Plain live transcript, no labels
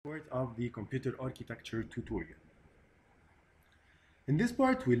part of the computer architecture tutorial. In this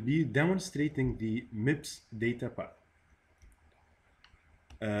part, we'll be demonstrating the MIPS Datapath.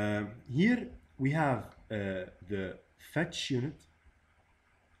 Here we have the fetch unit,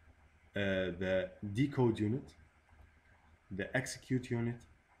 the decode unit, the execute unit,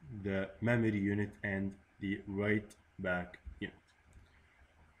 the memory unit, and the write back unit.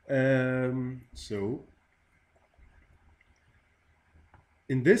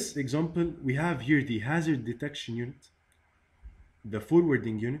 In this example, we have here the hazard detection unit, the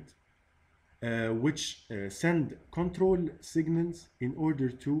forwarding unit, which send control signals in order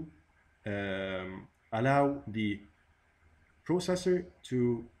to allow the processor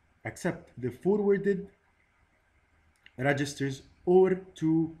to accept the forwarded registers or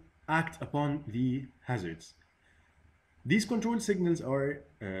to act upon the hazards. These control signals are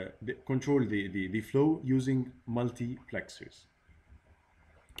control the flow using multiplexers.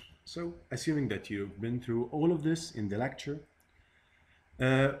 So, assuming that you've been through all of this in the lecture,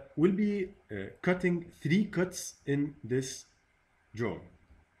 we'll be cutting 3 cuts in this drawing.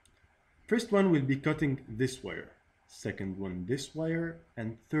 First one will be cutting this wire, second one this wire,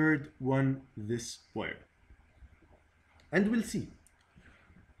 and third one this wire. And we'll see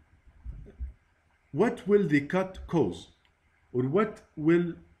what will the cut cause, or what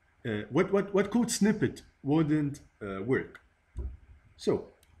will what code snippet wouldn't work. So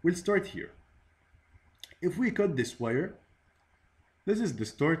we'll start here. If we cut this wire, this is the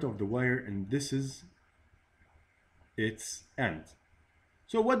start of the wire and this is its end.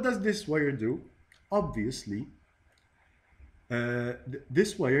 So what does this wire do? Obviously,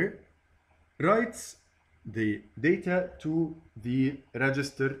 this wire writes the data to the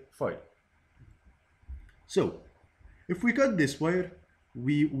register file. So if we cut this wire,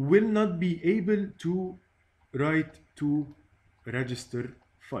 we will not be able to write to register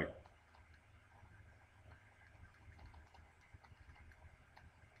file.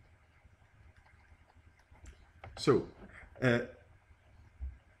 So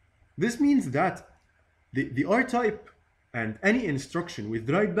this means that the R type and any instruction with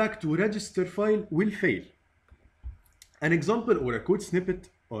write back to register file will fail. An example or a code snippet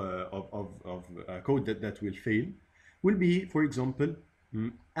of code that will fail will be, for example,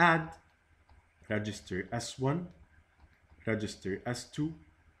 add register S1, register S2,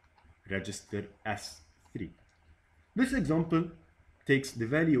 register S3. This example takes the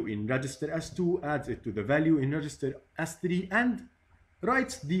value in register S2, adds it to the value in register S3, and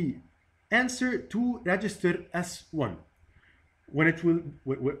writes the answer to register S1.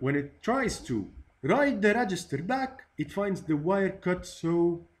 When it tries to write the register back, it finds the wire cut,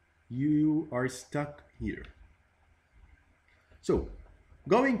 so you are stuck here. So,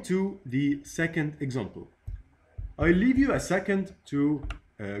 going to the second example. I'll leave you a second to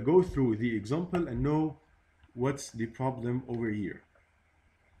go through the example and know what's the problem over here.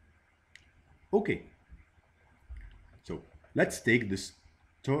 Okay, so let's take the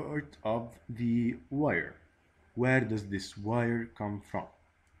start of the wire. Where does this wire come from?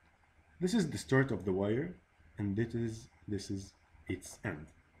 This is the start of the wire, and this is its end.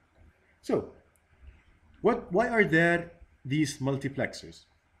 So, why are there these multiplexers?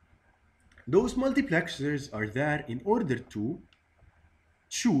 Those multiplexers are there in order to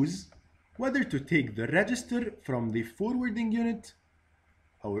choose whether to take the register from the forwarding unit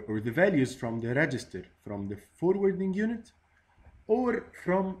or the values from the register from the forwarding unit or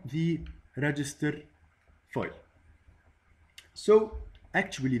from the register file. So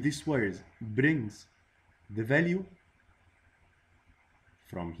actually this wire brings the value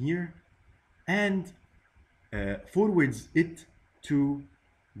from here and forwards it to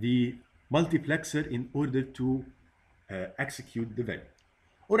the multiplexer in order to execute the value.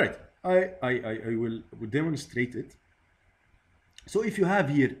 All right, I will demonstrate it. So if you have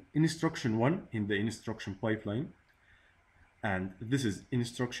here instruction 1 in the instruction pipeline, and this is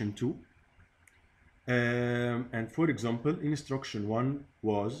instruction 2, and for example, instruction 1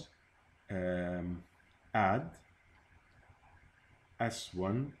 was add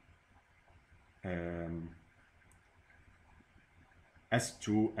S1,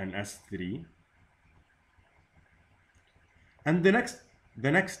 S2, and S3, and the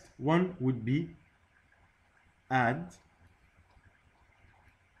next one would be add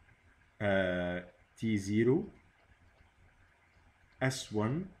T0,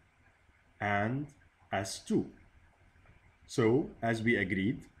 S1, and S2. So, as we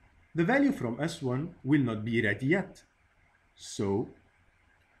agreed, the value from S1 will not be ready yet. So,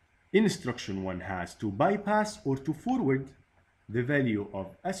 instruction 1 has to bypass or to forward the value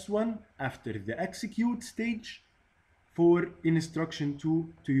of S1 after the execute stage for instruction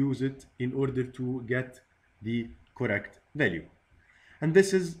 2 to use it in order to get the correct value. And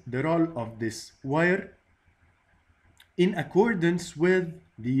this is the role of this wire in accordance with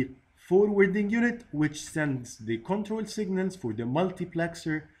the forwarding unit, which sends the control signals for the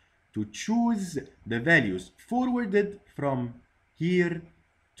multiplexer to choose the values forwarded from here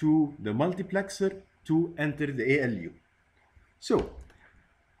to the multiplexer to enter the ALU. So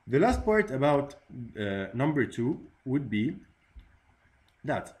the last part about number 2 would be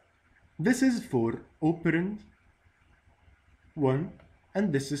that this is for operand 1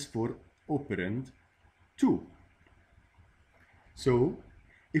 and this is for operand 2. So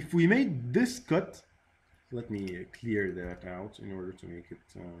if we made this cut, let me clear that out in order to make it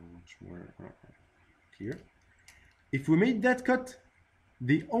much more clear. If we made that cut,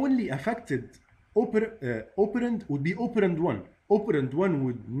 the only affected operand would be operand 1. Operand 1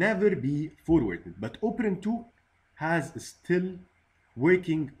 would never be forwarded, but operand 2 has still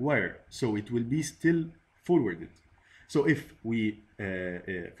working wire, so it will be still forwarded. So if we,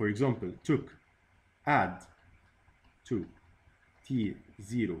 for example, took add to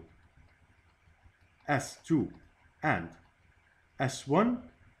T0, S2 and S1,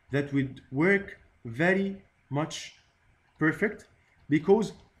 that would work very much perfect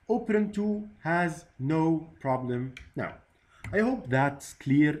because operand 2 has no problem now. I hope that's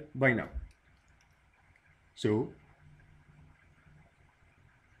clear by now. So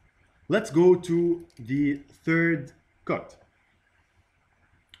let's go to the third cut.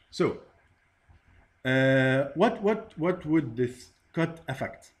 So what would this cut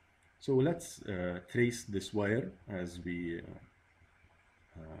affect? So let's trace this wire as we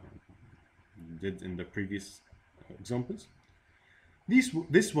did in the previous examples.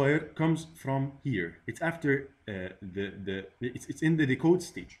 This wire comes from here. It's after it's in the decode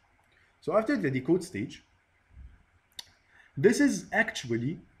stage. So after the decode stage, this is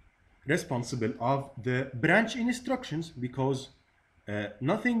actually responsible of the branch instructions because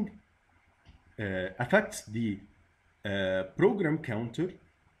nothing affects the program counter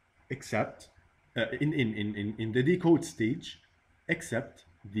except in the decode stage except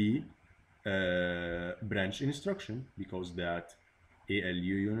the branch instruction, because that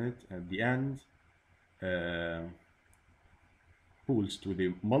ALU unit at the end pulls to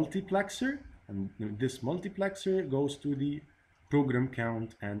the multiplexer, and this multiplexer goes to the program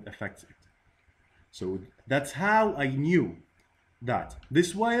count and affects it. So that's how I knew that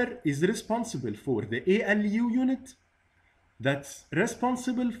this wire is responsible for the ALU unit that's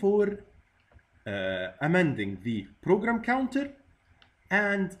responsible for amending the program counter,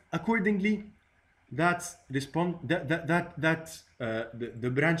 and accordingly that's the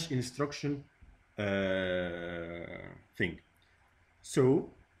branch instruction thing. So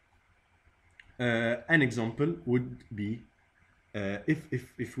an example would be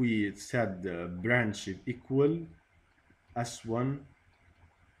if we said branch is equal S1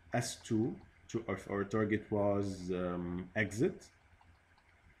 S2 to, if our target was exit,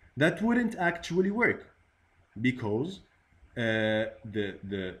 that wouldn't actually work because the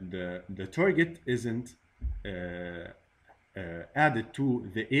target isn't added to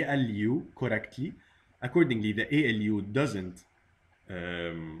the ALU correctly. Accordingly, the ALU doesn't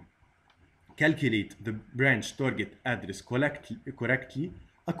calculate the branch target address correctly.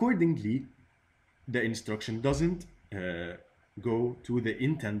 Accordingly, the instruction doesn't go to the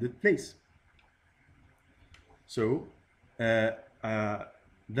intended place. So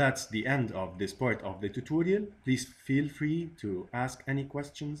that's the end of this part of the tutorial. Please feel free to ask any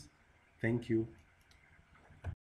questions. Thank you.